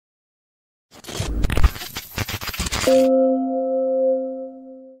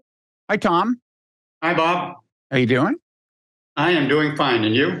Hi, Tom. Hi, Bob. How you doing? I am doing fine.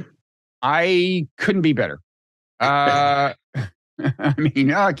 And you? I couldn't be better. I mean,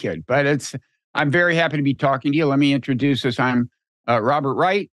 no, kid, but I'm very happy to be talking to you. Let me introduce us. I'm Robert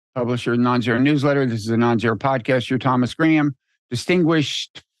Wright, publisher of the Nonzero newsletter. This is the Nonzero podcast. You're Thomas Graham,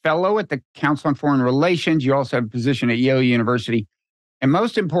 distinguished fellow at the Council on Foreign Relations. You also have a position at Yale University. And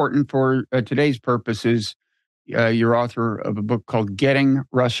most important for today's purposes, you're author of a book called Getting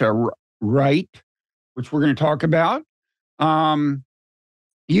Russia Right, which we're going to talk about.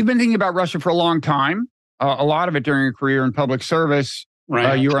 You've been thinking about Russia for a long time, a lot of it during your career in public service.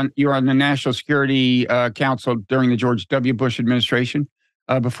 Right. You were on the National Security Council during the George W. Bush administration.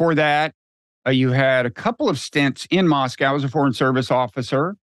 Before that, you had a couple of stints in Moscow as a foreign service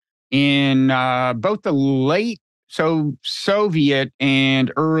officer in both the late Soviet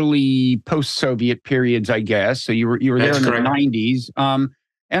and early post-Soviet periods, I guess. So you were there That's in correct. the 90s.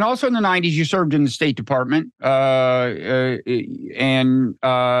 And also in the 90s, you served in the State Department. So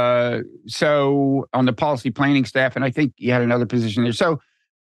on the policy planning staff, and I think you had another position there. So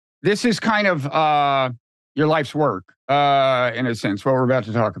this is kind of your life's work, in a sense, what we're about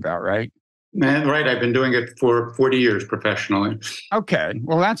to talk about, right? Right. I've been doing it for 40 years professionally. Okay.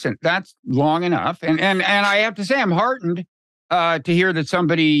 Well, that's long enough. And I have to say, I'm heartened to hear that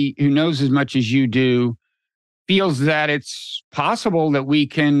somebody who knows as much as you do feels that it's possible that we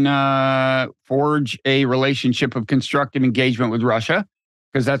can forge a relationship of constructive engagement with Russia,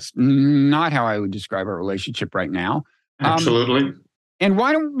 because that's not how I would describe our relationship right now. Absolutely. And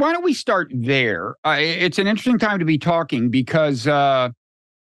why don't we start there? It's an interesting time to be talking because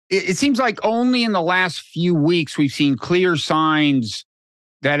it seems like only in the last few weeks we've seen clear signs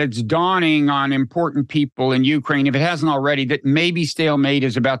that it's dawning on important people in Ukraine, if it hasn't already, that maybe stalemate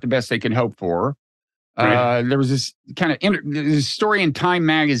is about the best they can hope for. Right. There was this kind of this story in Time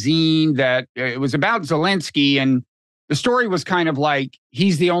magazine that it was about Zelensky, and the story was kind of like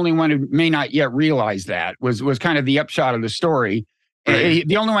he's the only one who may not yet realize that was kind of the upshot of the story. Right.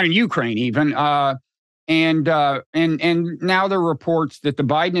 The only one in Ukraine, even. And now there are reports that the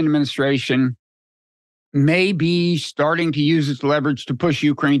Biden administration may be starting to use its leverage to push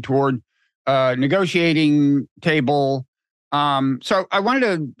Ukraine toward negotiating table. So I wanted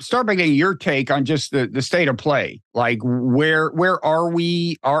to start by getting your take on just the state of play. Like where are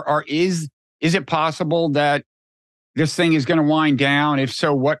we? Is it possible that this thing is going to wind down? If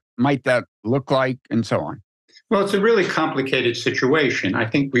so, what might that look like, and so on? Well, it's a really complicated situation. I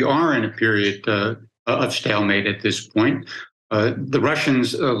think we are in a period of stalemate at this point. The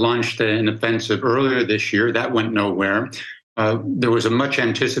Russians launched an offensive earlier this year. That went nowhere. There was a much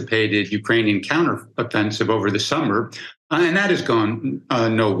anticipated Ukrainian counteroffensive over the summer, and that has gone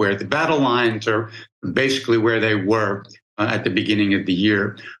nowhere. The battle lines are basically where they were at the beginning of the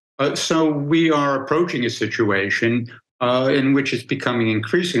year. So we are approaching a situation in which it's becoming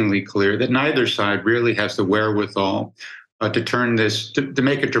increasingly clear that neither side really has the wherewithal to turn this, to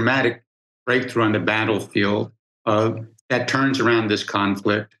make a dramatic breakthrough on the battlefield that turns around this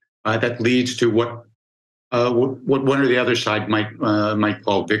conflict, that leads to what one or the other side might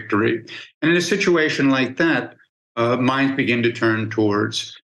call victory. And in a situation like that, minds begin to turn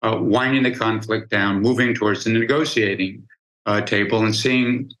towards winding the conflict down, moving towards the negotiating table, and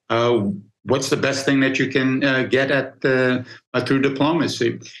seeing what's the best thing that you can get at through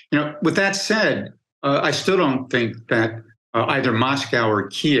diplomacy. With that said, I still don't think that either Moscow or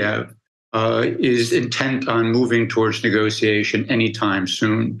Kiev is intent on moving towards negotiation anytime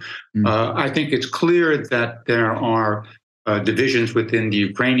soon. I think it's clear that there are divisions within the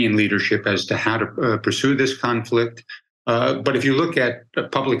Ukrainian leadership as to how to pursue this conflict. But if you look at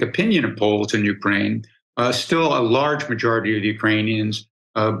public opinion polls in Ukraine, still a large majority of the Ukrainians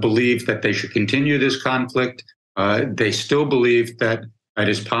believe that they should continue this conflict. They still believe that it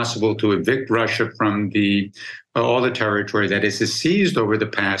is possible to evict Russia from all the territory that it has seized over the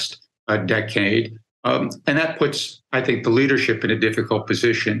past decade. And that puts, I think, the leadership in a difficult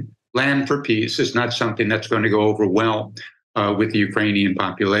position. Land for peace is not something that's going to go over well with the Ukrainian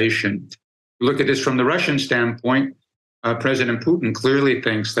population. Look at this from the Russian standpoint. President Putin clearly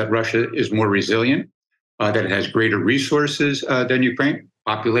thinks that Russia is more resilient, that it has greater resources than Ukraine.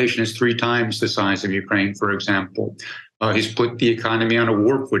 Population is 3 times the size of Ukraine, for example. He's put the economy on a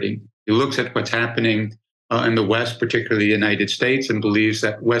war footing. He looks at what's happening in the West, particularly the United States, and believes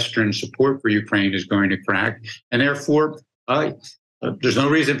that Western support for Ukraine is going to crack. And therefore, there's no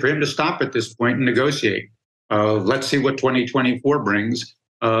reason for him to stop at this point and negotiate. Let's see what 2024 brings.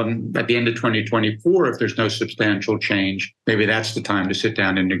 at the end of 2024, if there's no substantial change, maybe that's the time to sit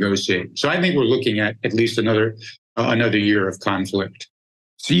down and negotiate. So I think we're looking at least another year of conflict.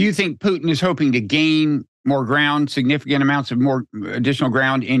 So you think Putin is hoping to gain more ground, significant amounts of more additional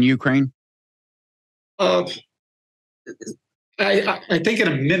ground in Ukraine? I think at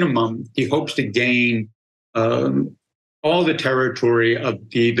a minimum, he hopes to gain all the territory of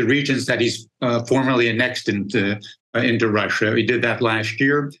the regions that he's formerly annexed into Russia. He did that last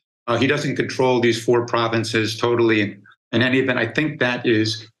year. He doesn't control these 4 provinces totally. In any event, I think that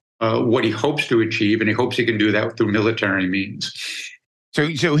is what he hopes to achieve, and he hopes he can do that through military means.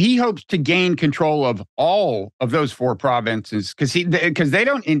 So he hopes to gain control of all of those 4 provinces because they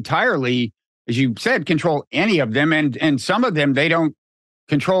don't entirely, as you said, control any of them, and some of them they don't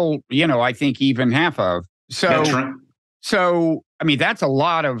control. I think even half of. So that's right. So I mean that's a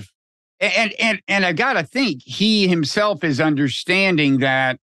lot of, and I gotta think he himself is understanding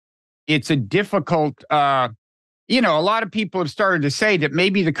that it's a difficult. A lot of people have started to say that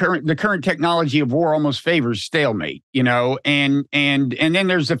maybe the current technology of war almost favors stalemate, and then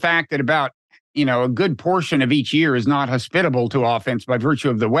there's the fact that about, a good portion of each year is not hospitable to offense by virtue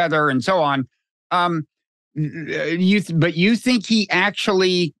of the weather and so on. But you think he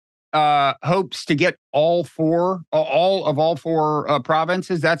actually hopes to get all four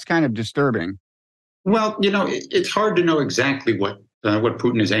provinces? That's kind of disturbing. Well, it's hard to know exactly what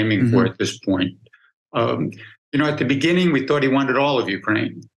Putin is aiming for at this point. At the beginning, we thought he wanted all of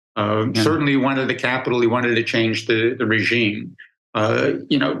Ukraine. Certainly, he wanted the capital. He wanted to change the regime.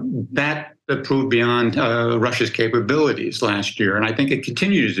 That proved beyond Russia's capabilities last year, and I think it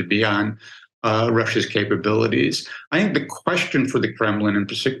continues to be beyond Russia's capabilities. I think the question for the Kremlin, and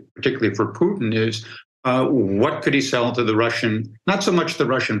particularly for Putin, is what could he sell to the Russian, not so much the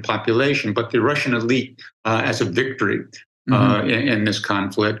Russian population, but the Russian elite as a victory in this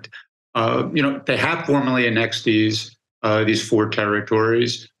conflict. They have formally annexed these 4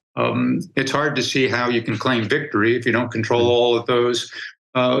 territories. It's hard to see how you can claim victory if you don't control all of those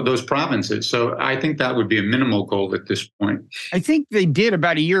provinces. So I think that would be a minimal goal at this point. I think they did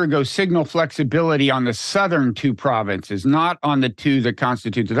about a year ago signal flexibility on the southern 2 provinces, not on the 2 that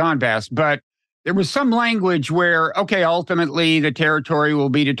constitute the Donbass, but there was some language where, okay, ultimately the territory will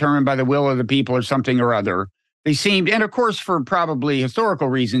be determined by the will of the people or something or other. They seemed, and of course, for probably historical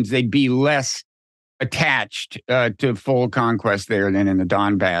reasons, they'd be less attached to full conquest there than in the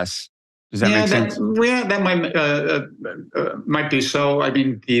Donbass. Does that make sense? That might be so. I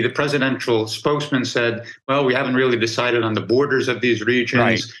mean, the presidential spokesman said, well, we haven't really decided on the borders of these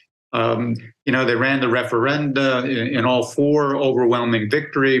regions. Right. They ran the referenda in all 4, overwhelming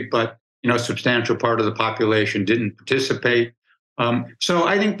victory, but, a substantial part of the population didn't participate. So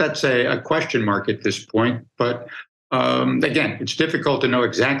I think that's a question mark at this point. But again, it's difficult to know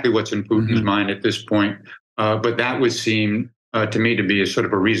exactly what's in Putin's mind at this point. But that would seem to me to be a sort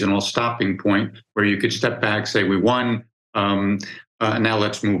of a reasonable stopping point where you could step back, say, we won, now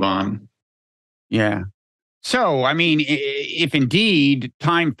let's move on. Yeah. So, I mean, if indeed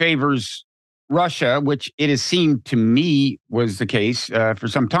time favors Russia, which it has seemed to me was the case for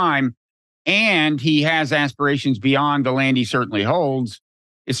some time, and he has aspirations beyond the land he certainly holds,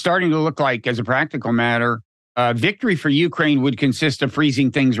 it's starting to look like, as a practical matter, victory for Ukraine would consist of freezing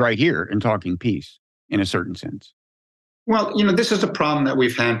things right here and talking peace in a certain sense. Well, this is a problem that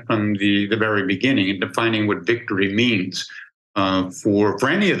we've had from the very beginning in defining what victory means for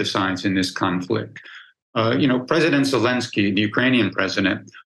any of the sides in this conflict. President Zelensky, the Ukrainian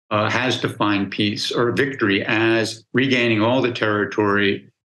president, has defined peace or victory as regaining all the territory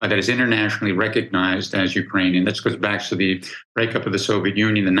that is internationally recognized as Ukrainian. That goes back to the breakup of the Soviet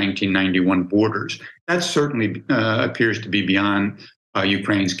Union, the 1991 borders. That certainly appears to be beyond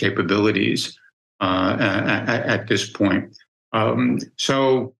Ukraine's capabilities at this point.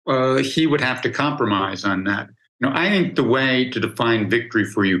 So he would have to compromise on that. I think the way to define victory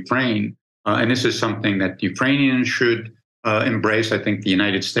for Ukraine, and this is something that the Ukrainians should embrace, I think the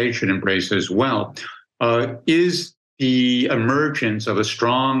United States should embrace as well, is the emergence of a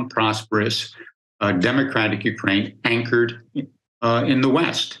strong, prosperous, democratic Ukraine anchored in the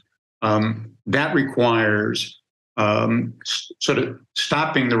West. That requires sort of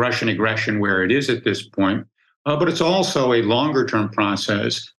stopping the Russian aggression where it is at this point, but it's also a longer-term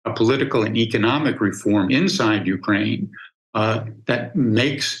process, a political and economic reform inside Ukraine that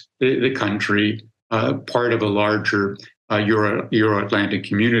makes the country part of a larger Euro-Atlantic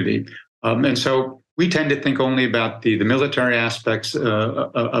community. And so we tend to think only about the military aspects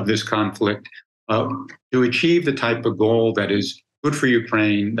of this conflict. To achieve the type of goal that is good for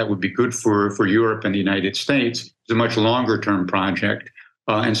Ukraine, that would be good for Europe and the United States, is a much longer term project.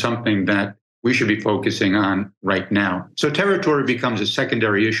 and something that we should be focusing on right now. So territory becomes a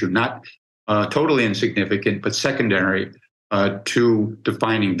secondary issue, not totally insignificant, but secondary to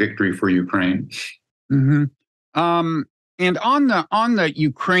defining victory for Ukraine. Mm-hmm. And on the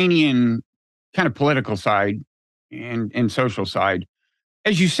Ukrainian kind of political side and social side,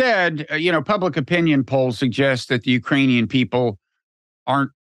 as you said, public opinion polls suggest that the Ukrainian people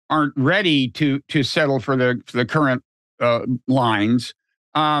aren't ready to settle for the current lines.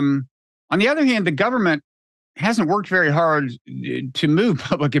 On the other hand, the government hasn't worked very hard to move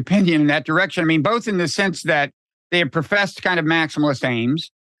public opinion in that direction. I mean, both in the sense that they have professed kind of maximalist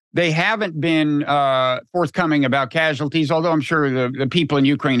aims. They haven't been forthcoming about casualties, although I'm sure the people in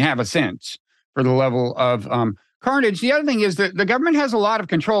Ukraine have a sense for the level of carnage. The other thing is that the government has a lot of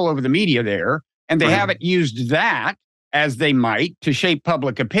control over the media there, and they haven't used that as they might to shape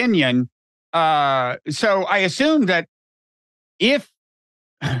public opinion. So I assume that if,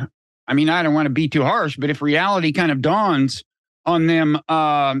 I mean, I don't want to be too harsh, but if reality kind of dawns on them,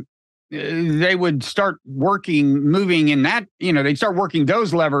 they would start moving in that, they'd start working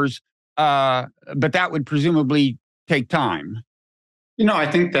those levers, but that would presumably take time.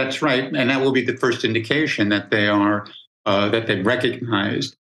 I think that's right. And that will be the first indication that that they've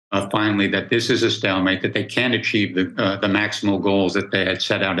recognized finally that this is a stalemate, that they can't achieve the maximal goals that they had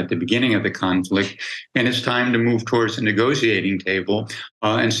set out at the beginning of the conflict. And it's time to move towards the negotiating table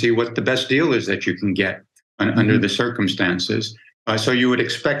and see what the best deal is that you can get under the circumstances. So you would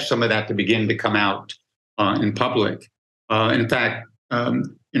expect some of that to begin to come out in public. In fact,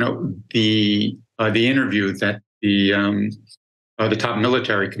 the interview that the top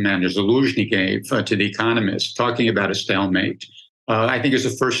military commander Zaluzhny gave to The Economist, talking about a stalemate, I think is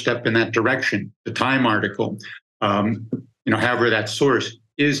the first step in that direction. The Time article, however, that source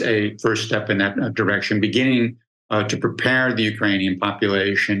is a first step in that direction, beginning to prepare the Ukrainian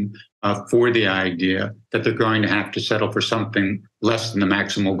population for the idea that they're going to have to settle for something less than the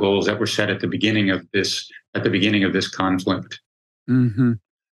maximal goals that were set at the beginning of this conflict.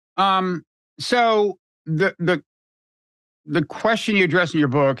 Mm-hmm. So the question you address in your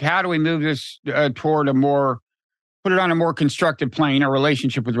book, how do we move this toward put it on a more constructive plane, our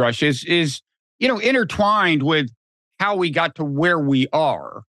relationship with Russia is intertwined with how we got to where we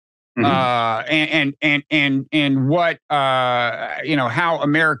are. And what how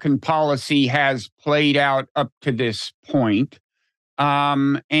American policy has played out up to this point,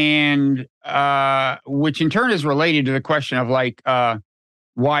 and which in turn is related to the question of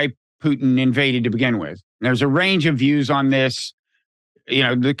why Putin invaded to begin with. There's a range of views on this.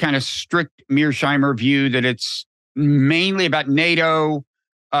 The kind of strict Mearsheimer view that it's mainly about NATO.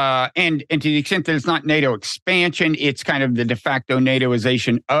 And to the extent that it's not NATO expansion, it's kind of the de facto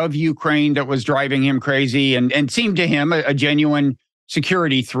NATOization of Ukraine that was driving him crazy and seemed to him a genuine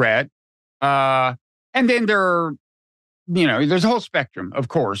security threat. And then there's a whole spectrum, of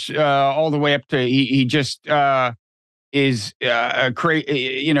course, all the way up to he just is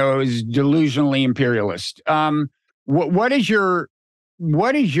delusionally imperialist. What is your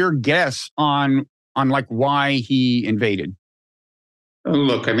guess on why he invaded?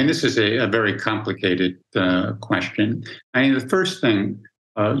 Look, I mean, this is a very complicated question. I mean, the first thing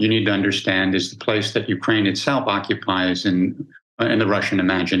you need to understand is the place that Ukraine itself occupies in the Russian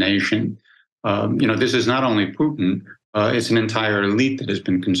imagination. This is not only Putin; it's an entire elite that has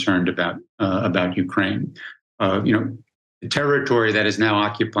been concerned about Ukraine. The territory that is now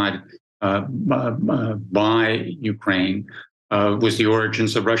occupied by Ukraine was the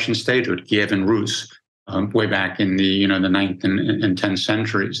origins of Russian statehood, Kievan Rus. Way back in the the 9th and 10th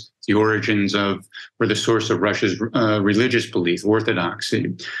centuries, the origins were the source of Russia's religious belief,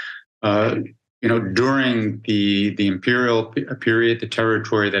 orthodoxy. During the imperial period, the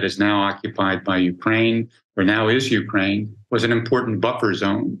territory that is now occupied by Ukraine, or now is Ukraine, was an important buffer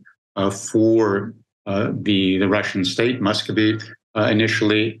zone for the Russian state, Muscovy,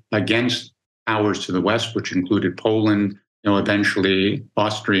 initially against powers to the west, which included Poland, eventually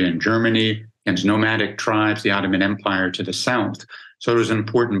Austria and Germany, against nomadic tribes, the Ottoman Empire to the south. So it was an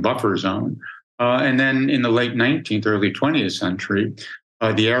important buffer zone. And then in the late 19th, early 20th century,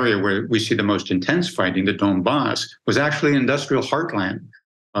 the area where we see the most intense fighting, the Donbass, was actually industrial heartland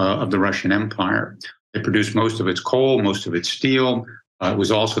of the Russian Empire. It produced most of its coal, most of its steel. It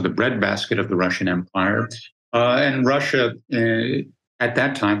was also the breadbasket of the Russian Empire. And Russia at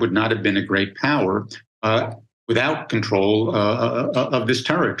that time would not have been a great power without control of this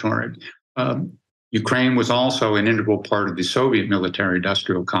territory. Ukraine was also an integral part of the Soviet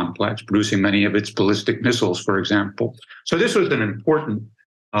military-industrial complex, producing many of its ballistic missiles, for example. So this was an important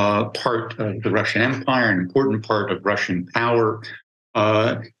part of the Russian Empire, an important part of Russian power.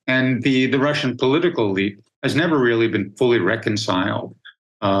 And the Russian political elite has never really been fully reconciled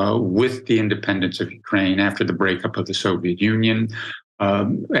with the independence of Ukraine after the breakup of the Soviet Union. Have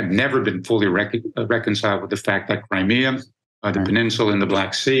never been fully reconciled with the fact that Crimea, the peninsula in the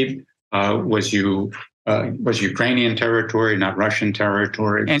Black Sea, was Ukrainian territory, not Russian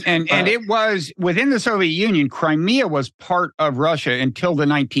territory. And it was within the Soviet Union. Crimea was part of Russia until the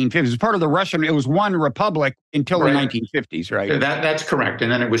 1950s. It was part of the Russian. It was one republic until the 1950s, right? That's correct.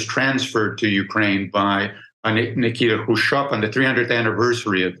 And then it was transferred to Ukraine by Nikita Khrushchev on the 300th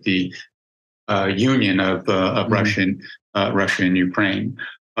anniversary of the union of Russia and Ukraine.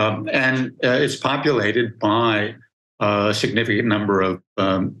 And it's populated by a significant number of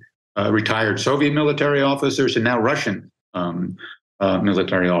retired Soviet military officers and now Russian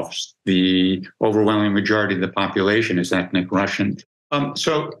military officers. The overwhelming majority of the population is ethnic Russian.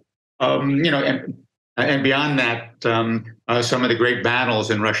 And beyond that, some of the great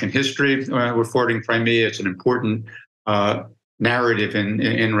battles in Russian history were fought in Crimea. It's an important narrative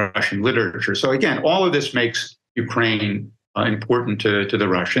in Russian literature. So again, all of this makes Ukraine important to the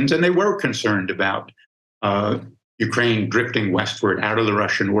Russians, and they were concerned about Ukraine drifting westward out of the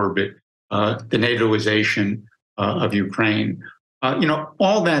Russian orbit, the NATOization of Ukraine.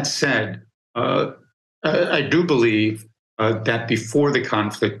 All that said, I do believe that before the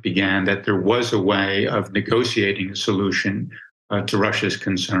conflict began, that there was a way of negotiating a solution to Russia's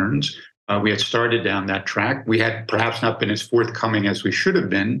concerns. We had started down that track. We had perhaps not been as forthcoming as we should have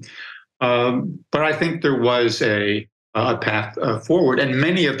been, but I think there was a path forward, and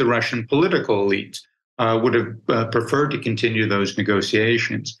many of the Russian political elites would have preferred to continue those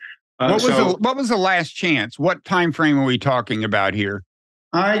negotiations. What was the last chance? What time frame are we talking about here?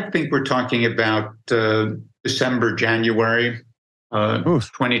 I think we're talking about December, January,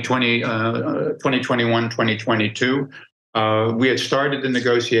 2020, 2021, 2022. We had started the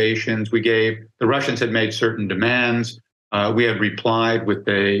negotiations. The Russians had made certain demands. We had replied with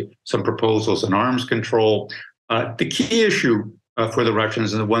some proposals on arms control. The key issue for the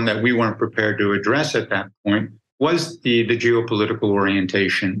Russians, and the one that we weren't prepared to address at that point, was the geopolitical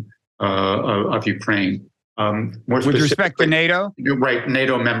orientation of Ukraine. With respect to NATO? Right,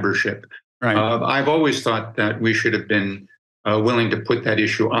 NATO membership. Right. I've always thought that we should have been willing to put that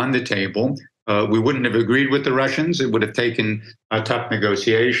issue on the table. We wouldn't have agreed with the Russians. It would have taken tough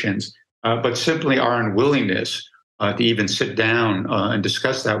negotiations. But simply our unwillingness to even sit down and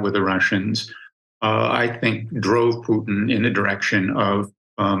discuss that with the Russians, I think drove Putin in the direction of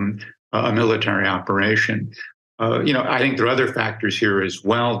a military operation. I think there are other factors here as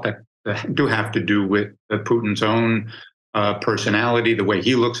well that do have to do with Putin's own personality, the way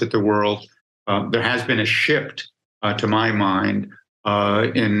he looks at the world. There has been a shift, to my mind,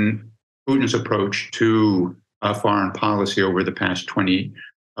 in Putin's approach to foreign policy over the past 20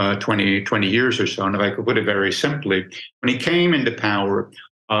 years or so. And if I could put it very simply, when he came into power,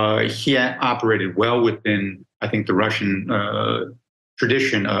 he operated well within, I think, the Russian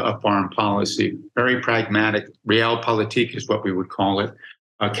tradition of foreign policy. Very pragmatic, realpolitik is what we would call it.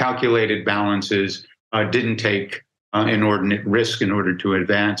 Calculated balances, didn't take inordinate risk in order to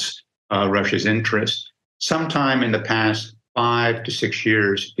advance Russia's interests. Sometime in the past 5 to 6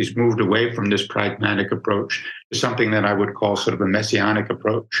 years, he's moved away from this pragmatic approach to something that I would call sort of a messianic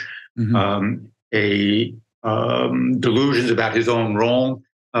approach, delusions about his own role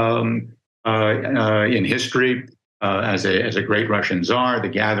in history as a great Russian czar, the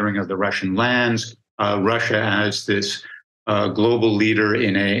gathering of the Russian lands, Russia as this global leader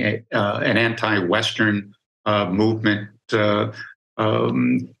in an anti-Western movement,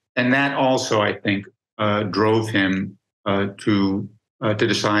 and that also, I think, drove him to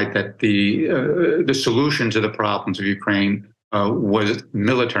decide that the solution to the problems of Ukraine was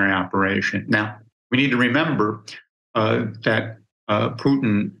military operation. Now, we need to remember that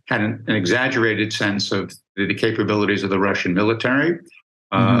Putin had an exaggerated sense of the capabilities of the Russian military,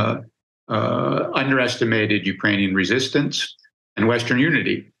 underestimated Ukrainian resistance and Western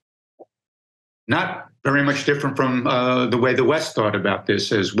unity. Not very much different from the way the West thought about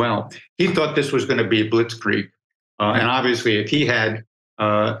this as well. He thought this was going to be a blitzkrieg. And obviously, if he had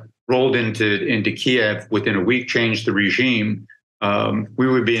rolled into Kiev within a week, changed the regime, we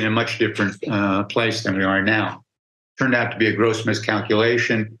would be in a much different place than we are now. Turned out to be a gross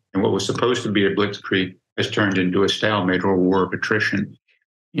miscalculation, and what was supposed to be a blitzkrieg has turned into a stalemate or a war of attrition.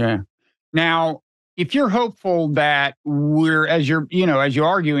 Yeah. Now, if you're hopeful that as you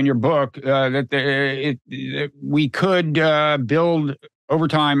argue in your book, that we could build over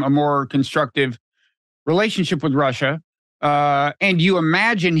time a more constructive relationship with Russia, and you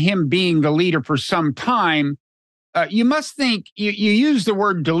imagine him being the leader for some time, you must think you use the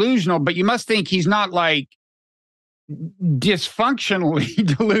word delusional, but you must think he's not like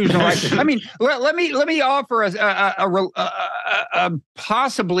dysfunctionally delusional. I mean, let me offer a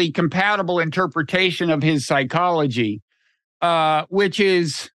possibly compatible interpretation of his psychology, which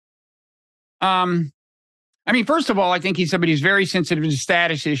is, I mean, first of all, I think he's somebody who's very sensitive to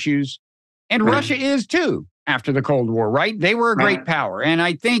status issues, and Right. Russia is too. After the Cold War, right? They were a great Right. power, and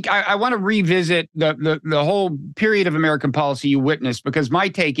I think I want to revisit the whole period of American policy you witnessed, because my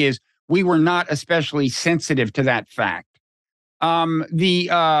take is we were not especially sensitive to that fact. And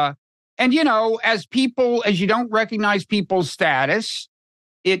as you don't recognize people's status,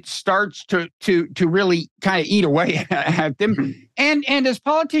 it starts to really kind of eat away at them. Mhm. And as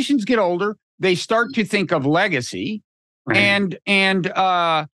politicians get older, they start to think of legacy. Right. And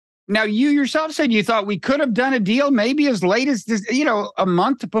now you yourself said you thought we could have done a deal maybe as late as this, a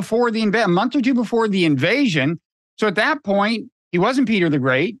month before a month or two before the invasion. So at that point, he wasn't Peter the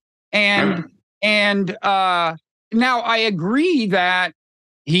Great. And now I agree that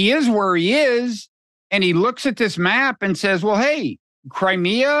he is where he is, and he looks at this map and says, well, hey,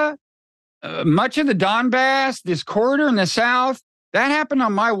 Crimea, much of the Donbass, this corridor in the south, that happened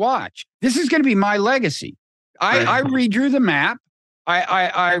on my watch. This is going to be my legacy. I redrew the map.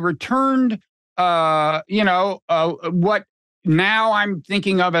 I returned, what now I'm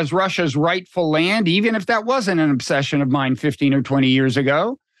thinking of as Russia's rightful land, even if that wasn't an obsession of mine 15 or 20 years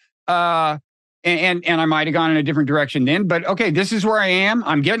ago. And I might have gone in a different direction then. But okay, this is where I am.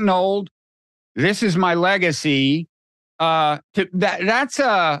 I'm getting old. This is my legacy. That's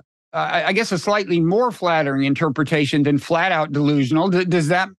I guess a slightly more flattering interpretation than flat out delusional. Does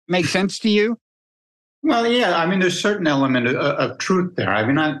that make sense to you? Well, yeah. I mean, there's a certain element of truth there. I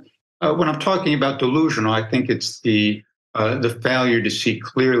mean, when I'm talking about delusional, I think it's the failure to see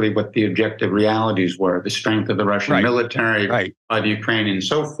clearly what the objective realities were, the strength of the Russian military, the Ukrainian, and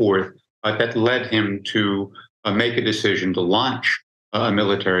so forth, that led him to make a decision to launch a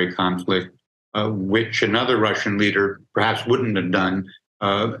military conflict, which another Russian leader perhaps wouldn't have done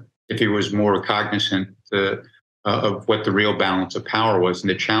if he was more cognizant of what the real balance of power was and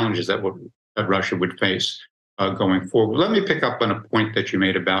the challenges that Russia would face going forward. Let me pick up on a point that you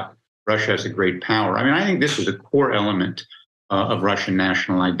made about Russia as a great power. I mean, I think this is a core element of Russian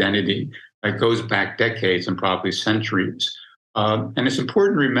national identity that goes back decades and probably centuries. And it's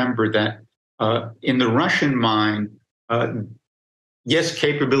important to remember that in the Russian mind, yes,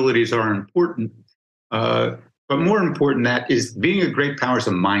 capabilities are important, but more important than that is being a great power is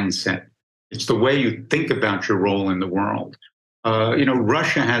a mindset. It's the way you think about your role in the world.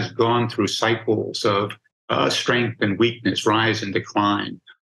 Russia has gone through cycles of strength and weakness, rise and decline.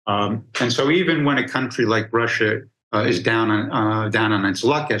 And so even when a country like Russia is down on its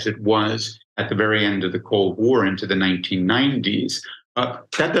luck, as it was at the very end of the Cold War into the 1990s,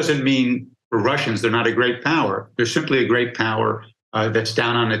 that doesn't mean for Russians they're not a great power. They're simply a great power that's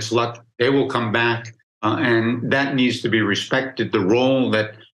down on its luck. They will come back, and that needs to be respected. The role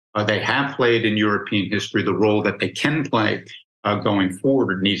that they have played in European history, the role that they can play going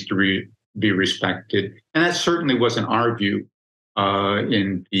forward, needs to be respected. And that certainly wasn't our view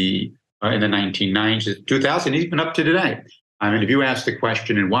in the 1990s, 2000, even up to today. I mean, if you ask the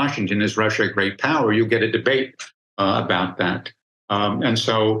question in Washington, is Russia a great power? You'll get a debate about that. And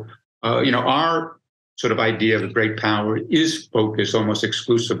so, our sort of idea of a great power is focused almost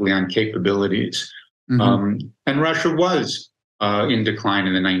exclusively on capabilities. Mm-hmm. And Russia was in decline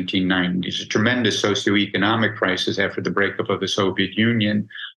in the 1990s, a tremendous socioeconomic crisis after the breakup of the Soviet Union.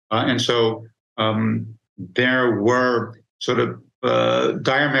 And so there were sort of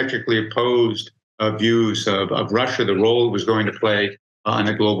diametrically opposed views of Russia, the role it was going to play on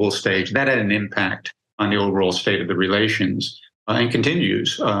a global stage. That had an impact on the overall state of the relations and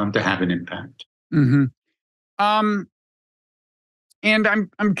continues to have an impact. Mm-hmm. And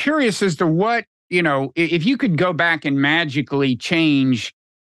I'm curious as to what, if you could go back and magically change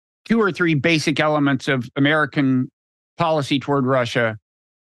 2 or 3 basic elements of American policy toward Russia,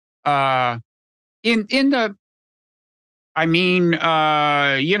 from the end of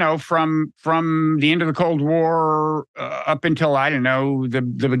the Cold War up until, I don't know, the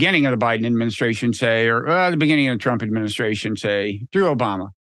beginning of the Biden administration, say, or the beginning of the Trump administration, say, through Obama.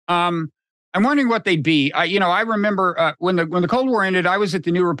 I'm wondering what they'd be. I remember when the Cold War ended, I was at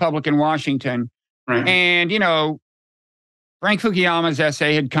the New Republic in Washington, right. And Frank Fukuyama's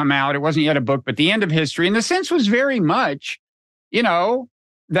essay had come out. It wasn't yet a book, but The End of History, and the sense was very much,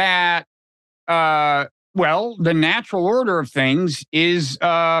 that the natural order of things is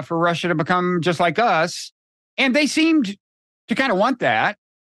for Russia to become just like us, and they seemed to kind of want that,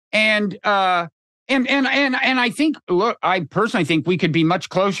 and And I think, look, I personally think we could be much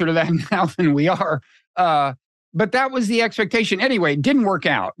closer to that now than we are. But that was the expectation. Anyway, it didn't work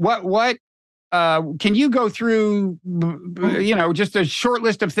out. What can you go through, just a short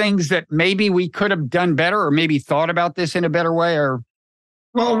list of things that maybe we could have done better, or maybe thought about this in a better way? Or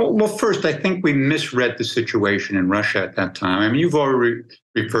well, first, I think we misread the situation in Russia at that time. I mean, you've already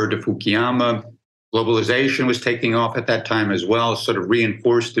referred to Fukuyama. Globalization was taking off at that time as well, sort of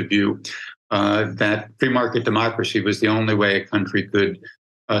reinforced the view that free market democracy was the only way a country could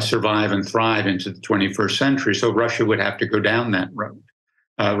survive and thrive into the 21st century. So Russia would have to go down that route.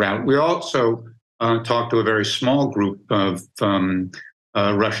 We also talked to a very small group of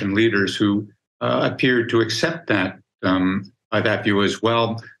Russian leaders who appeared to accept that view as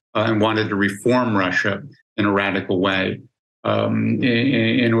well, and wanted to reform Russia in a radical way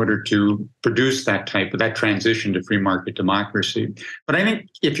in order to produce that transition to free market democracy. But I think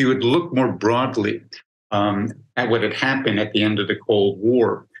if you would look more broadly at what had happened at the end of the Cold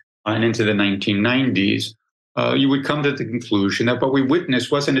War and into the 1990s, you would come to the conclusion that what we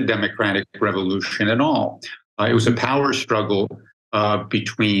witnessed wasn't a democratic revolution at all. It was a power struggle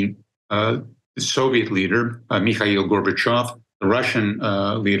between the Soviet leader, Mikhail Gorbachev, the Russian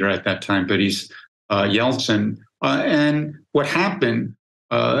leader at that time, Boris Yeltsin. And what happened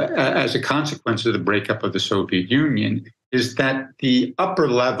as a consequence of the breakup of the Soviet Union is that the upper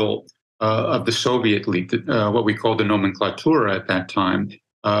level of the Soviet elite, what we called the nomenclatura at that time,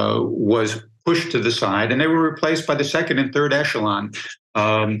 was pushed to the side, and they were replaced by the second and third echelon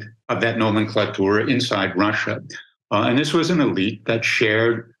of that nomenclatura inside Russia. And this was an elite that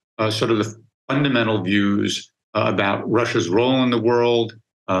shared sort of the fundamental views about Russia's role in the world,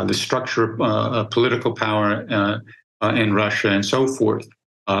 the structure of political power in Russia, and so forth.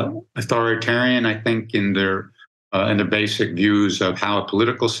 Authoritarian, I think, in their basic views of how a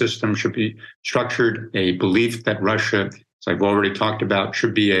political system should be structured, a belief that Russia, as I've already talked about,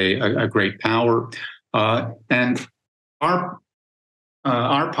 should be a great power. And our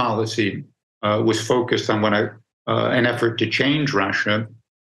policy was focused on an effort to change Russia.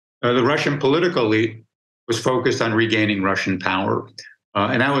 The Russian political elite was focused on regaining Russian power.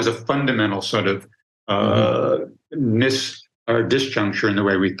 And that was a fundamental sort of disjuncture in the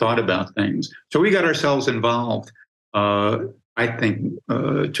way we thought about things. So we got ourselves involved, I think,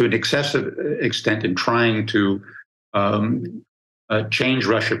 to an excessive extent in trying to change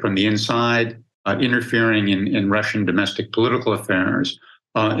Russia from the inside, interfering in Russian domestic political affairs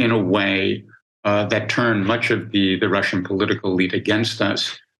in a way that turned much of the Russian political elite against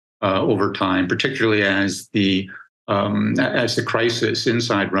us over time, particularly as the crisis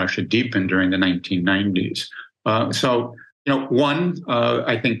inside Russia deepened during the 1990s. So,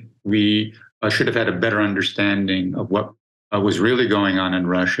 I think we should have had a better understanding of what was really going on in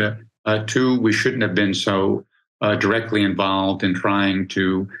Russia. Two, we shouldn't have been so directly involved in trying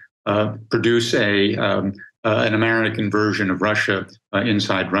to produce an American version of Russia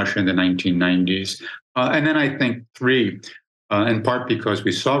inside Russia in the 1990s. And then I think three, in part because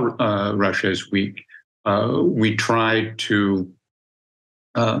we saw Russia as weak, we tried to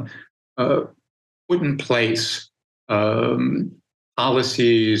put in place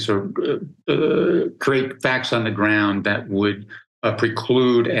policies or create facts on the ground that would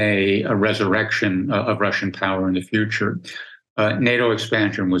preclude a resurrection of Russian power in the future. NATO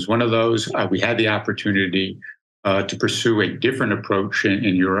expansion was one of those. We had the opportunity to pursue a different approach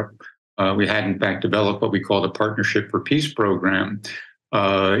in Europe. We had, in fact, developed what we call the Partnership for Peace program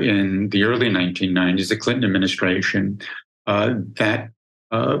in the early 1990s, the Clinton administration, that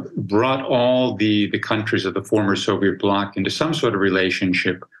brought all the countries of the former Soviet bloc into some sort of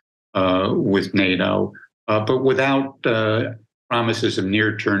relationship with NATO, but without promises of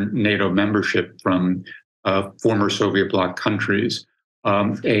near-term NATO membership from former Soviet bloc countries,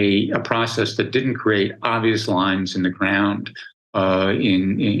 a process that didn't create obvious lines in the ground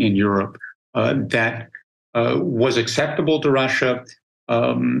in Europe that was acceptable to Russia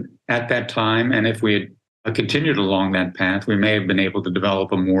at that time. And if we had continued along that path, we may have been able to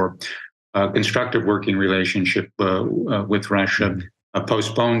develop a more constructive working relationship with Russia,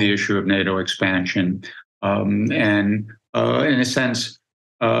 postpone the issue of NATO expansion, and in a sense,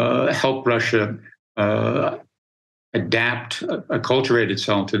 help Russia adapt, acculturate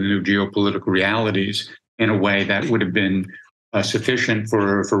itself to the new geopolitical realities in a way that would have been sufficient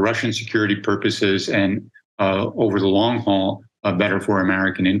for Russian security purposes and over the long haul, better for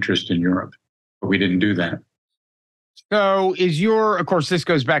American interest in Europe. But we didn't do that. So of course, this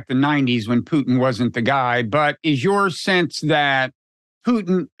goes back to the 90s when Putin wasn't the guy, but is your sense that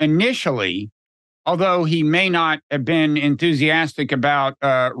Putin initially although he may not have been enthusiastic about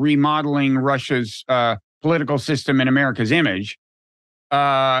remodeling Russia's political system in America's image,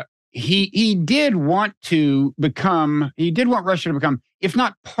 he did want Russia to become, if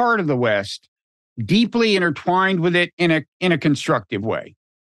not part of the West, deeply intertwined with it in a constructive way.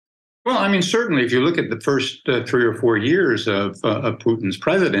 Well, I mean, certainly, if you look at the first 3 or 4 years of Putin's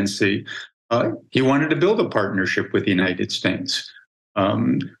presidency, he wanted to build a partnership with the United States.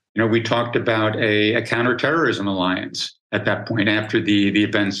 We talked about a counterterrorism alliance at that point after the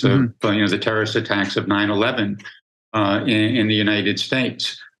events of the terrorist attacks of 9/11 in the United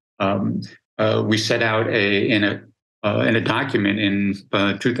States. We set out in a document in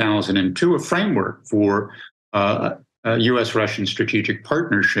 2002 a framework for U.S.-Russian strategic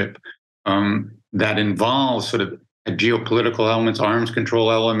partnership that involves sort of geopolitical elements, arms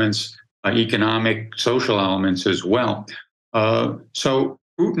control elements, economic, social elements as well. So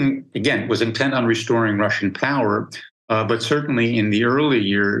Putin, again, was intent on restoring Russian power, but certainly in the early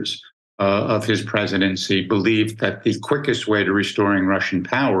years of his presidency, believed that the quickest way to restoring Russian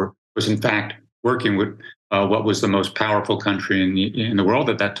power was, in fact, working with what was the most powerful country in the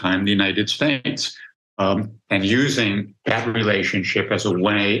world at that time, the United States, and using that relationship as a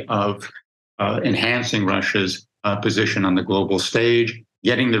way of enhancing Russia's position on the global stage,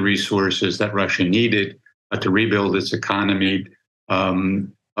 getting the resources that Russia needed to rebuild its economy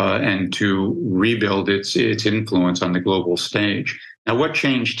and to rebuild its influence on the global stage. Now, what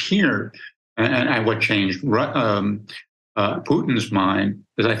changed here, and what changed Putin's mind,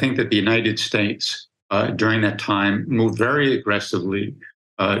 is I think that the United States during that time moved very aggressively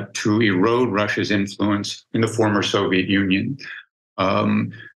to erode Russia's influence in the former Soviet Union.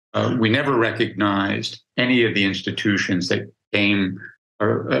 We never recognized any of the institutions that came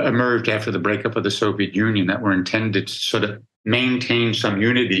or emerged after the breakup of the Soviet Union that were intended to sort of maintain some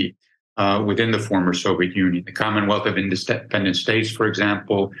unity within the former Soviet Union. The Commonwealth of Independent States, for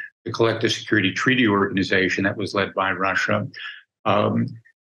example, the Collective Security Treaty Organization that was led by Russia.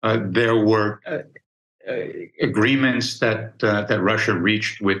 There were agreements that Russia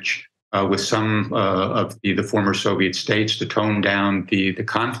reached, which with some of the former Soviet states to tone down the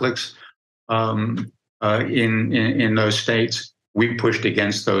conflicts in those states. We pushed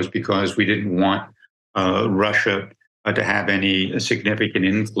against those because we didn't want Russia to have any significant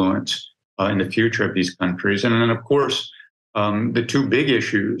influence in the future of these countries. And then, of course, the two big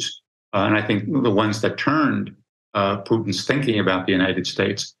issues, and I think the ones that turned Putin's thinking about the United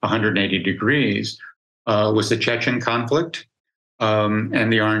States 180 degrees, was the Chechen conflict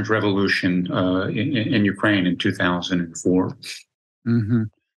and the Orange Revolution in Ukraine in 2004. Mm-hmm.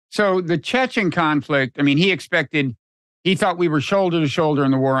 So the Chechen conflict, I mean, he thought we were shoulder to shoulder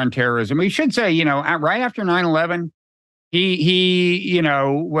in the war on terrorism. We should say, right after 9/11, he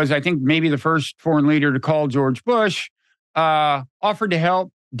was, I think, maybe the first foreign leader to call George Bush, offered to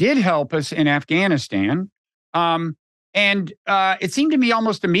help, did help us in Afghanistan. And it seemed to me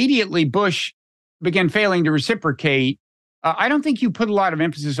almost immediately Bush began failing to reciprocate. I don't think you put a lot of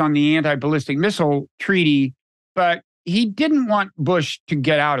emphasis on the anti-ballistic missile treaty, but he didn't want Bush to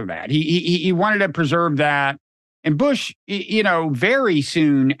get out of that. He wanted to preserve that. And Bush, very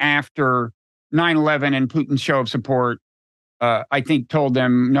soon after 9/11 and Putin's show of support, I think told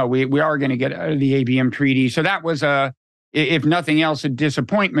them, no, we are going to get out of the ABM treaty. So that was, if nothing else, a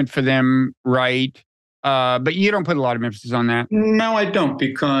disappointment for them, right? But you don't put a lot of emphasis on that. No, I don't,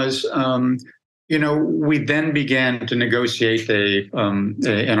 because we then began to negotiate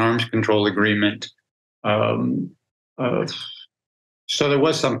an arms control agreement. So there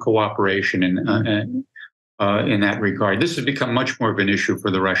was some cooperation in that regard. This has become much more of an issue for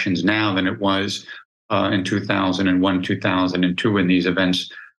the Russians now than it was in 2001, 2002, when these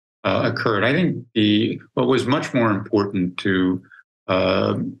events occurred. I think what was much more important to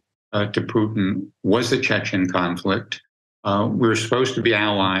Putin was the Chechen conflict. We were supposed to be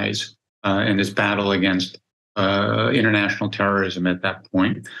allies in this battle against international terrorism at that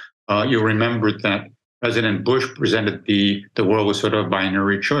point. You'll remember that President Bush presented the world with sort of a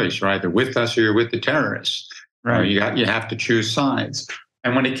binary choice. You're either with us or you're with the terrorists. Right. You have to choose sides.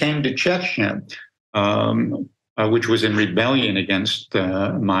 And when it came to Chechnya, which was in rebellion against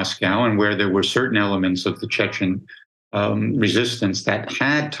Moscow, and where there were certain elements of the Chechen resistance that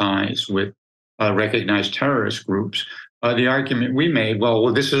had ties with recognized terrorist groups, the argument we made,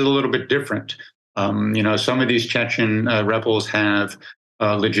 well, this is a little bit different. Some of these Chechen rebels have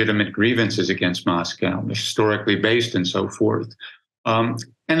legitimate grievances against Moscow, historically based and so forth. And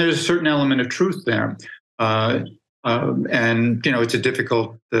there's a certain element of truth there. And it's a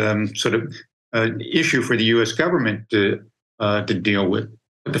difficult sort of issue for the U.S. government to deal with.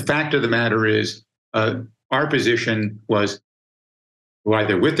 But the fact of the matter is, our position was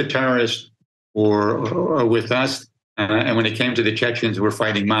either with the terrorists or with us. And when it came to the Chechens who were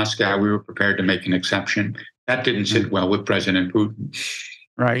fighting Moscow, we were prepared to make an exception. That didn't sit well with President Putin.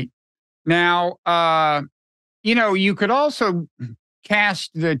 Right. Now, you could also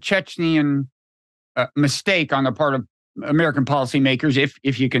cast the Chechnyan mistake on the part of American policymakers,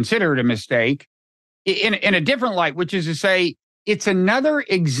 if you consider it a mistake, in a different light, which is to say, it's another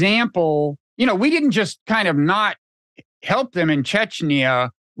example. We didn't just kind of not help them in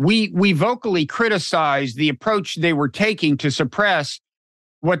Chechnya. We vocally criticized the approach they were taking to suppress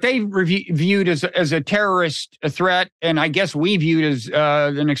what they viewed as a terrorist threat, and I guess we viewed as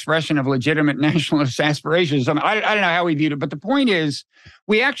an expression of legitimate nationalist aspirations. I don't know how we viewed it, but the point is,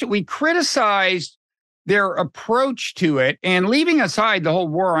 we criticized their approach to it, and leaving aside the whole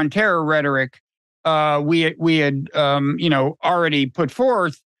war on terror rhetoric we had already put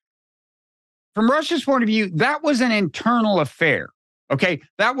forth. From Russia's point of view, that was an internal affair. Okay,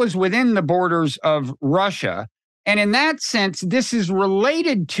 that was within the borders of Russia. And in that sense, this is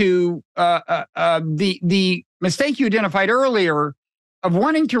related to the mistake you identified earlier of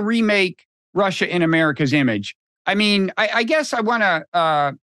wanting to remake Russia in America's image. I mean, I guess I want to.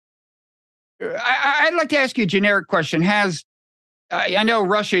 I'd like to ask you a generic question. I know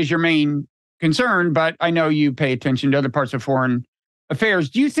Russia is your main concern, but I know you pay attention to other parts of foreign affairs.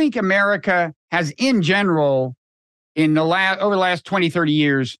 Do you think America has, in general, over the last 20, 30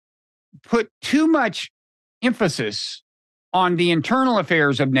 years, put too much emphasis on the internal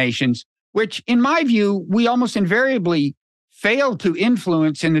affairs of nations, which, in my view, we almost invariably fail to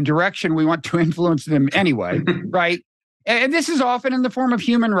influence in the direction we want to influence them anyway, right? And this is often in the form of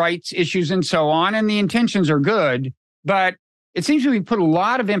human rights issues and so on, and the intentions are good, but it seems to be put a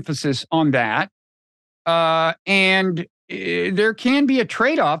lot of emphasis on that. And there can be a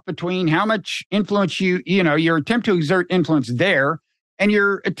trade-off between how much influence your attempt to exert influence there and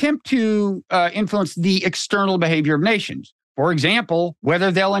your attempt to influence the external behavior of nations. For example,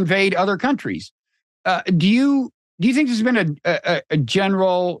 whether they'll invade other countries. Do you think there's been a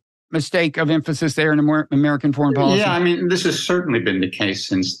general mistake of emphasis there in American foreign policy? Yeah, I mean, this has certainly been the case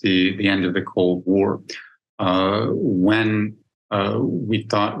since the end of the Cold War, when we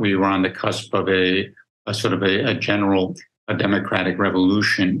thought we were on the cusp of a sort of a general democratic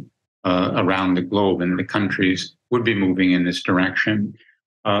revolution around the globe, and the countries would be moving in this direction.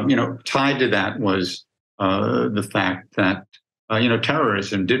 Tied to that was the fact that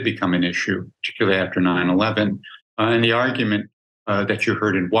terrorism did become an issue, particularly after 9/11, and the argument that you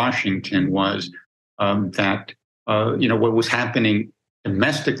heard in Washington was that what was happening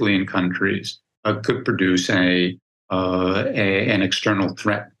domestically in countries could produce an external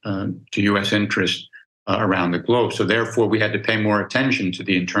threat to U.S. interests around the globe. So therefore, we had to pay more attention to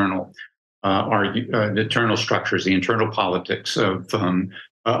the internal structures, the internal politics of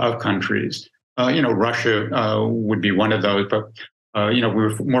countries. Russia would be one of those, but we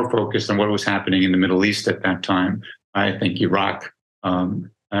were more focused on what was happening in the Middle East at that time. I think Iraq, an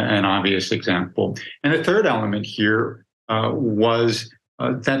obvious example. And the third element here was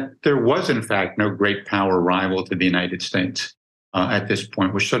that there was, in fact, no great power rival to the United States at this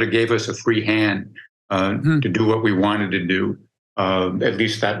point, which sort of gave us a free hand to do what we wanted to do. At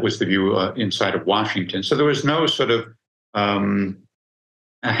least that was the view inside of Washington. So there was no sort of,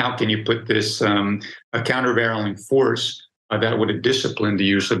 how can you put this, a countervailing force that would have disciplined the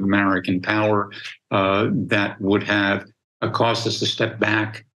use of American power, that would have caused us to step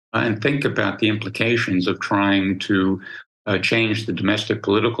back and think about the implications of trying to change the domestic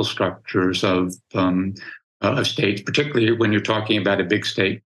political structures of states, particularly when you're talking about a big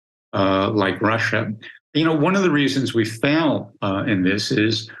state like Russia. One of the reasons we fail in this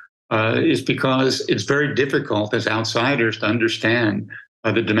is because it's very difficult as outsiders to understand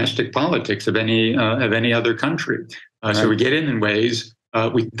the domestic politics of any other country. So we get in ways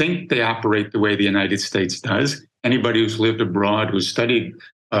we think they operate the way the United States does. Anybody who's lived abroad, who's studied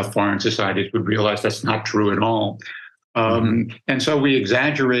foreign societies, would realize that's not true at all. And so we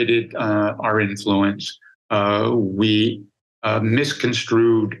exaggerated our influence. We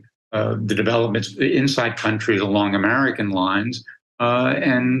misconstrued the developments inside countries along American lines,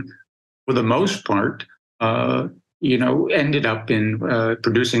 and for the most part, ended up in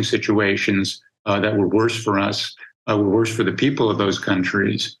producing situations that were worse for us, were worse for the people of those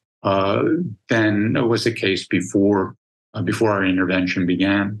countries than was the case before our intervention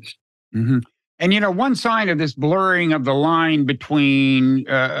began. Mm-hmm. And one sign of this blurring of the line between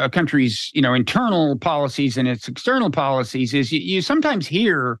a country's internal policies and its external policies is you sometimes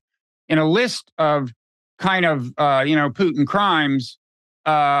hear in a list of kind of Putin crimes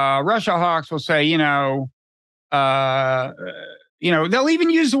Russia hawks will say, they'll even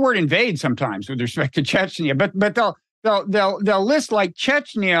use the word invade sometimes with respect to Chechnya, but they'll list like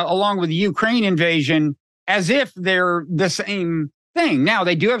Chechnya along with the Ukraine invasion as if they're the same thing. Now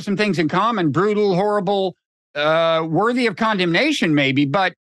they do have some things in common: brutal, horrible, worthy of condemnation, maybe,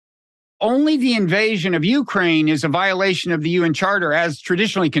 but only the invasion of Ukraine is a violation of the UN Charter as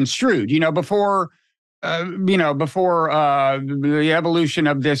traditionally construed. Before the evolution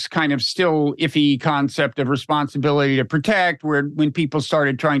of this kind of still iffy concept of responsibility to protect, when people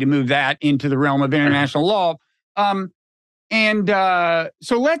started trying to move that into the realm of international law. So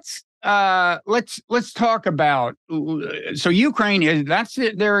let's talk about. So Ukraine that's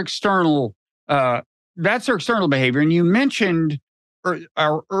their external behavior, and you mentioned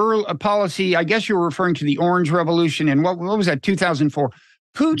our early policy. I guess you were referring to the Orange Revolution, and what was that? 2004.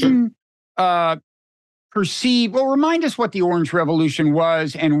 Putin. Remind us what the Orange Revolution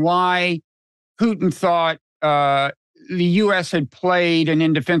was and why Putin thought the U.S. had played an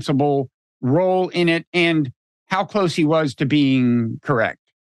indefensible role in it, and how close he was to being correct.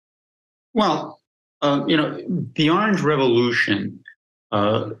 Well, the Orange Revolution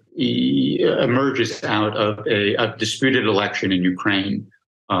emerges out of a disputed election in Ukraine,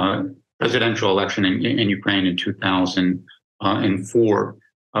 presidential election in Ukraine in 2004.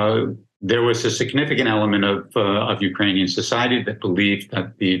 There was a significant element of Ukrainian society that believed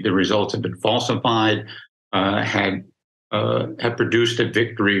that the results had been falsified, had produced a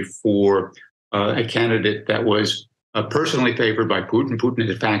victory for a candidate that was personally favored by Putin. Putin,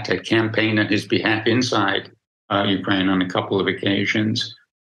 in fact, had campaigned on his behalf inside Ukraine on a couple of occasions.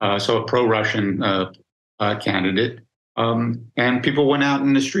 So a pro-Russian candidate. And people went out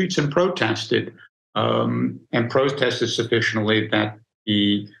in the streets and protested sufficiently that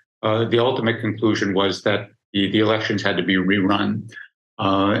the ultimate conclusion was that the elections had to be rerun.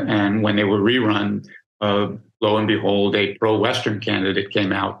 And when they were rerun, lo and behold, a pro-Western candidate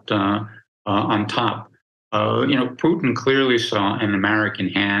came out on top. Putin clearly saw an American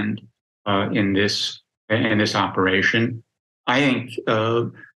hand in this operation. I think,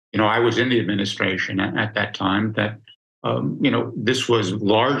 I was in the administration at that time. That this was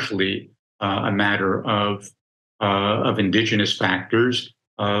largely a matter of indigenous factors.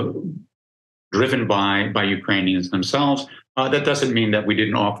 Driven by Ukrainians themselves. That doesn't mean that we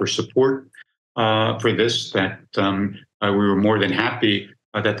didn't offer support for this, that we were more than happy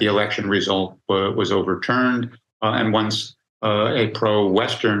that the election result was overturned. And once a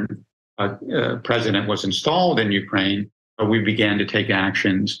pro-Western president was installed in Ukraine, we began to take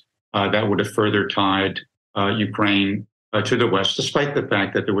actions that would have further tied Ukraine to the West, despite the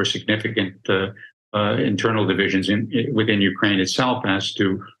fact that there were significant internal divisions within Ukraine itself as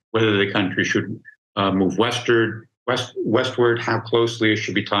to whether the country should move westward, how closely it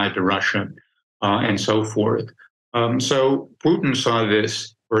should be tied to Russia, and so forth. So Putin saw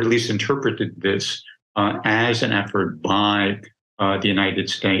this, or at least interpreted this, as an effort by the United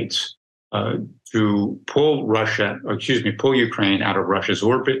States to pull Ukraine out of Russia's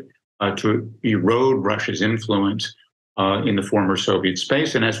orbit, to erode Russia's influence in the former Soviet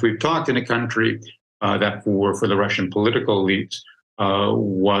space. And as we've talked, in a country that for the Russian political elites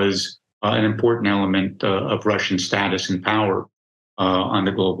was an important element of Russian status and power on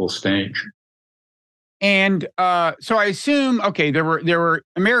the global stage. And so I assume, okay, there were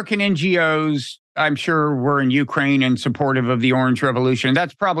American NGOs, I'm sure, were in Ukraine and supportive of the Orange Revolution.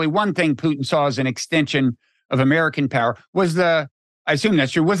 That's probably one thing Putin saw as an extension of American power. I assume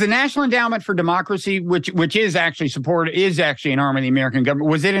that's true. Was the National Endowment for Democracy, which is actually an arm of the American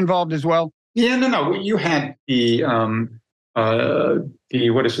government, was it involved as well? Yeah, no. You had the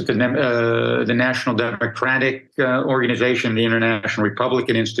National Democratic Organization, the International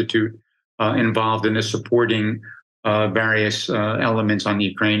Republican Institute, involved in supporting various elements on the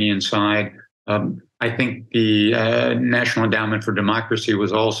Ukrainian side. I think the National Endowment for Democracy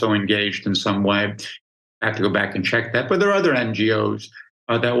was also engaged in some way. I have to go back and check that. But there are other NGOs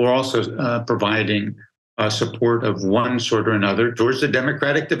that were also providing support of one sort or another towards the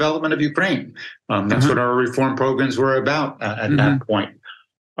democratic development of Ukraine. That's what our reform programs were about at that point.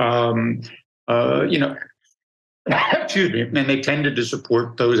 Excuse me, and they tended to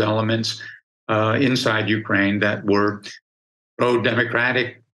support those elements inside Ukraine that were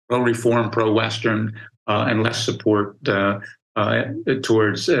pro-democratic, pro-reform, pro-Western, and less support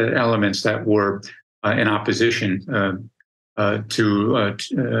towards elements that were in opposition to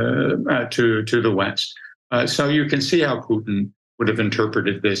the West. So you can see how Putin would have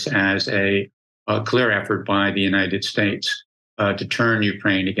interpreted this as a clear effort by the United States to turn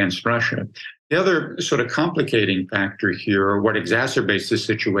Ukraine against Russia. The other sort of complicating factor here, or what exacerbates the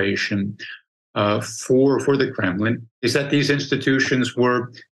situation for the Kremlin, is that these institutions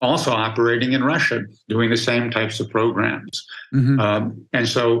were also operating in Russia, doing the same types of programs. And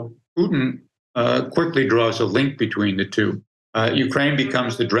so Putin quickly draws a link between the two. Ukraine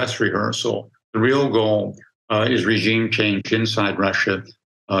becomes the dress rehearsal. The real goal is regime change inside Russia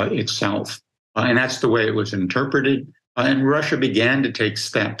itself. And that's the way it was interpreted. And Russia began to take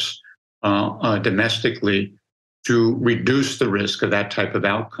steps domestically to reduce the risk of that type of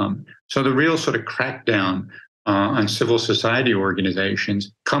outcome. So the real sort of crackdown on civil society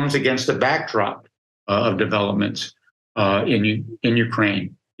organizations comes against the backdrop of developments in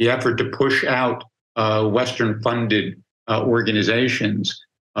Ukraine. The effort to push out Western-funded organizations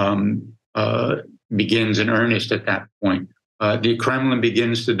begins in earnest at that point. The Kremlin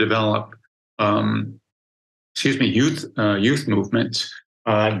begins to develop, youth movements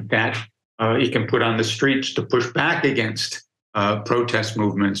that it can put on the streets to push back against protest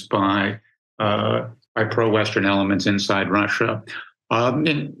movements by pro-Western elements inside Russia.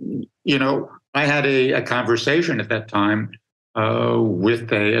 And, I had a conversation at that time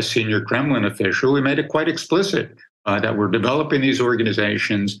with a senior Kremlin official. We made it quite explicit that we're developing these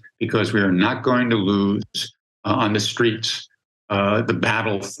organizations because we are not going to lose on the streets the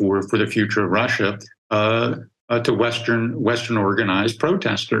battle for the future of Russia to Western organized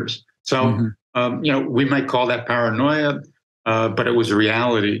protesters. So, we might call that paranoia, but it was a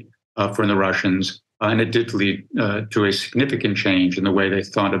reality for the Russians, and it did lead to a significant change in the way they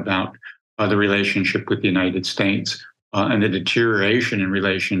thought about the relationship with the United States, and the deterioration in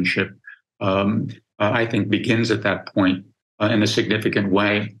relationship, I think, begins at that point in a significant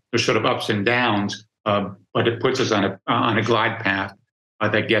way. There's sort of ups and downs, but it puts us on a glide path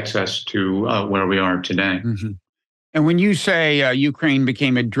that gets us to where we are today. And when you say Ukraine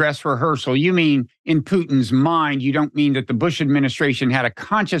became a dress rehearsal, you mean in Putin's mind, you don't mean that the Bush administration had a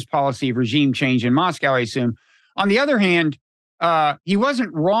conscious policy of regime change in Moscow, I assume. On the other hand, he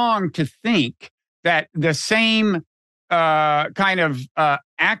wasn't wrong to think that the same kind of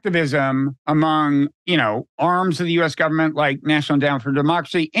activism among, arms of the U.S. government like National Endowment for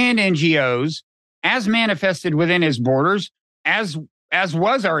Democracy and NGOs, as manifested within his borders, as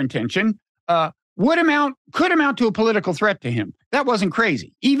was our intention, could amount to a political threat to him. That wasn't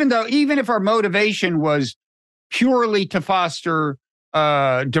crazy. Even if our motivation was purely to foster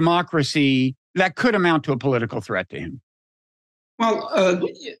democracy, that could amount to a political threat to him. Well,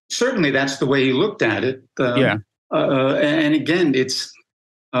 certainly that's the way he looked at it. And again, it's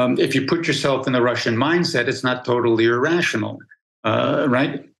if you put yourself in the Russian mindset, it's not totally irrational,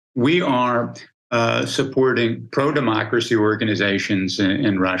 right? We are supporting pro-democracy organizations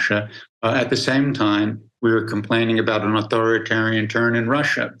in Russia. At the same time, we were complaining about an authoritarian turn in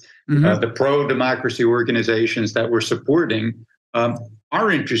Russia. The pro-democracy organizations that we're supporting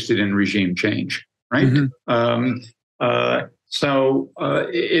are interested in regime change, right? So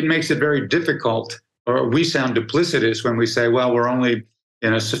it makes it very difficult, or we sound duplicitous when we say, well, we're only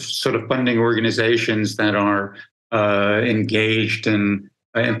sort of funding organizations that are engaged in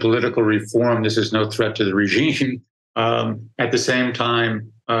political reform. This is no threat to the regime. At the same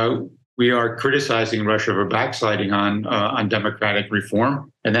time, we are criticizing Russia for backsliding on democratic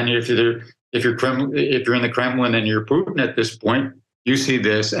reform. And then if you're in the Kremlin and you're Putin at this point, you see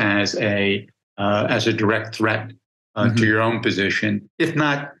this as a direct threat to your own position. If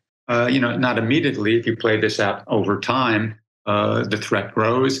not, not immediately. If you play this out over time, the threat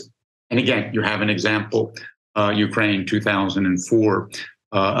grows. And again, you have an example, Ukraine 2004,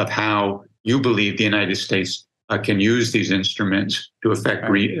 of how you believe the United States can use these instruments to affect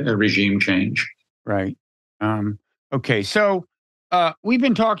regime change. Right. Okay. So we've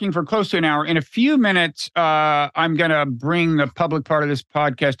been talking for close to an hour. In a few minutes, I'm going to bring the public part of this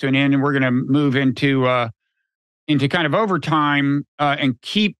podcast to an end, and we're going to move into kind of overtime and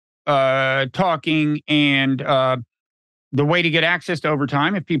keep talking. And the way to get access to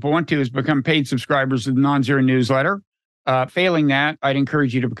overtime, if people want to, is become paid subscribers of the Nonzero newsletter. Failing that, I'd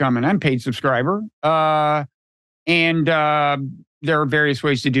encourage you to become an unpaid subscriber. And there are various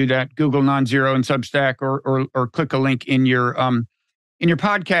ways to do that. Google Nonzero and Substack, or click a link in your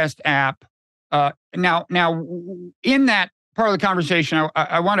podcast app. Now, in that part of the conversation,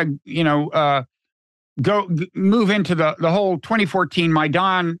 I want to move into the whole 2014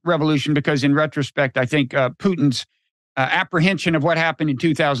 Maidan revolution, because in retrospect, I think Putin's apprehension of what happened in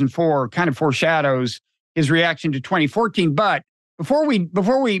 2004 kind of foreshadows his reaction to 2014. But before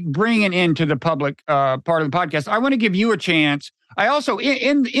we bring it into the public part of the podcast, I want to give you a chance. I also,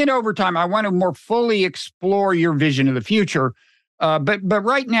 in overtime, I want to more fully explore your vision of the future. But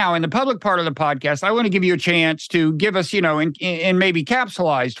right now, in the public part of the podcast, I want to give you a chance to give us, in maybe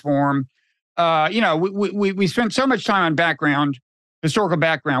capsulized form. We spent so much time on historical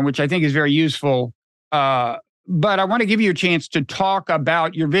background, which I think is very useful. But I want to give you a chance to talk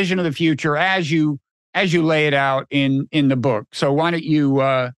about your vision of the future as you lay it out in the book. So why don't you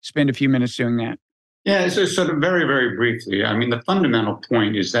spend a few minutes doing that? Yeah, so sort of very, very briefly. I mean, the fundamental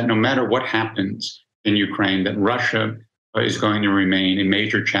point is that no matter what happens in Ukraine, that Russia is going to remain a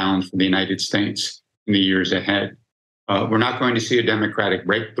major challenge for the United States in the years ahead. We're not going to see a democratic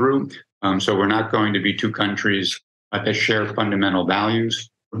breakthrough. So we're not going to be two countries that share fundamental values.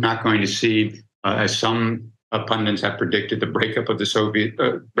 We're not going to see, as some pundits have predicted, the breakup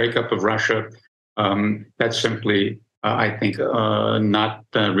of Russia. That's simply, I think, not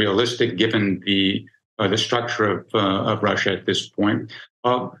realistic given the structure of Russia at this point.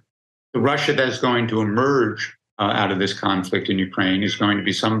 The Russia that's going to emerge out of this conflict in Ukraine is going to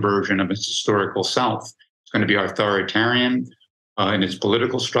be some version of its historical self. It's going to be authoritarian in its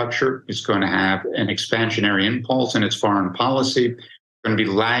political structure. It's going to have an expansionary impulse in its foreign policy. It's going to be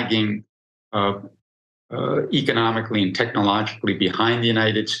lagging economically and technologically behind the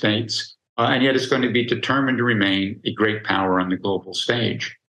United States. And yet it's going to be determined to remain a great power on the global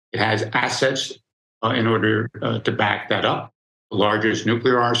stage. It has assets in order to back that up. The largest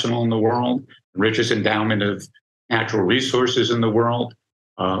nuclear arsenal in the world, the richest endowment of natural resources in the world,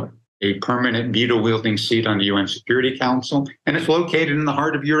 a permanent veto-wielding seat on the UN Security Council, and it's located in the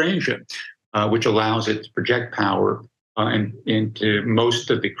heart of Eurasia, which allows it to project power into most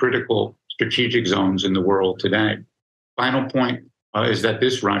of the critical strategic zones in the world today. Final point is that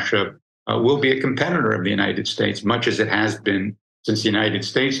this Russia will be a competitor of the United States, much as it has been since the United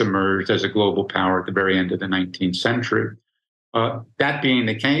States emerged as a global power at the very end of the 19th century. That being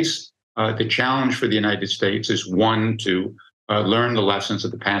the case, the challenge for the United States is, one, to learn the lessons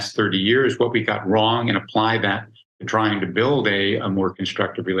of the past 30 years, what we got wrong, and apply that to trying to build a more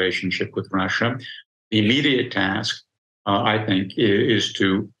constructive relationship with Russia. The immediate task, I think, is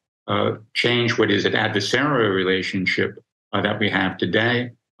to change what is an adversarial relationship that we have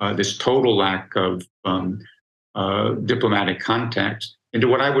today, this total lack of diplomatic context, into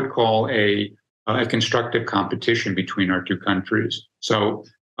what I would call a constructive competition between our two countries. So,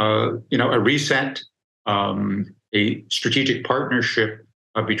 a reset, a strategic partnership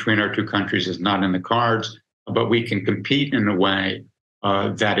between our two countries is not in the cards, but we can compete in a way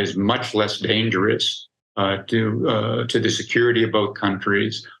that is much less dangerous to the security of both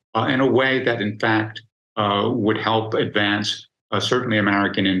countries, in a way that, in fact, would help advance certainly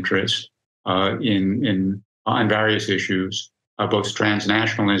American interests on various issues, both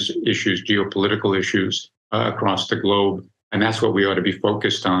transnational issues, geopolitical issues across the globe. And that's what we ought to be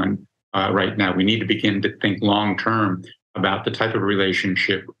focused on right now. We need to begin to think long term about the type of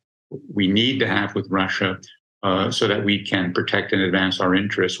relationship we need to have with Russia so that we can protect and advance our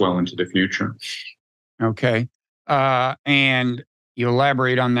interests well into the future. Okay. And you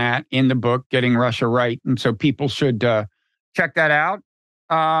elaborate on that in the book, Getting Russia Right. And so people should check that out.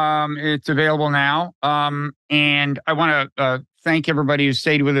 It's available now. And I want to thank everybody who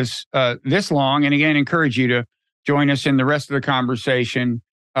stayed with us this long. And again, encourage you to join us in the rest of the conversation.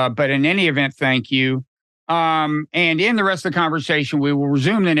 But in any event, thank you. And in the rest of the conversation, we will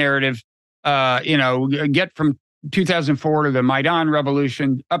resume the narrative, get from 2004 to the Maidan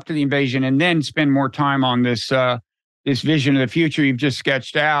revolution up to the invasion, and then spend more time on this vision of the future you've just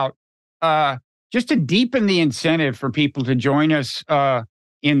sketched out. Just to deepen the incentive for people to join us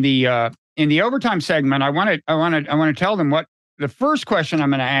in the overtime segment, I want to tell them what the first question I'm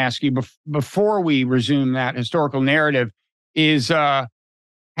going to ask you before we resume that historical narrative is,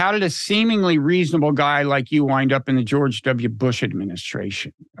 how did a seemingly reasonable guy like you wind up in the George W. Bush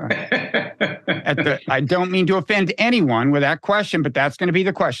administration? I don't mean to offend anyone with that question, but that's going to be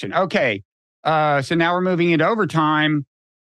the question. Okay, so now we're moving into overtime.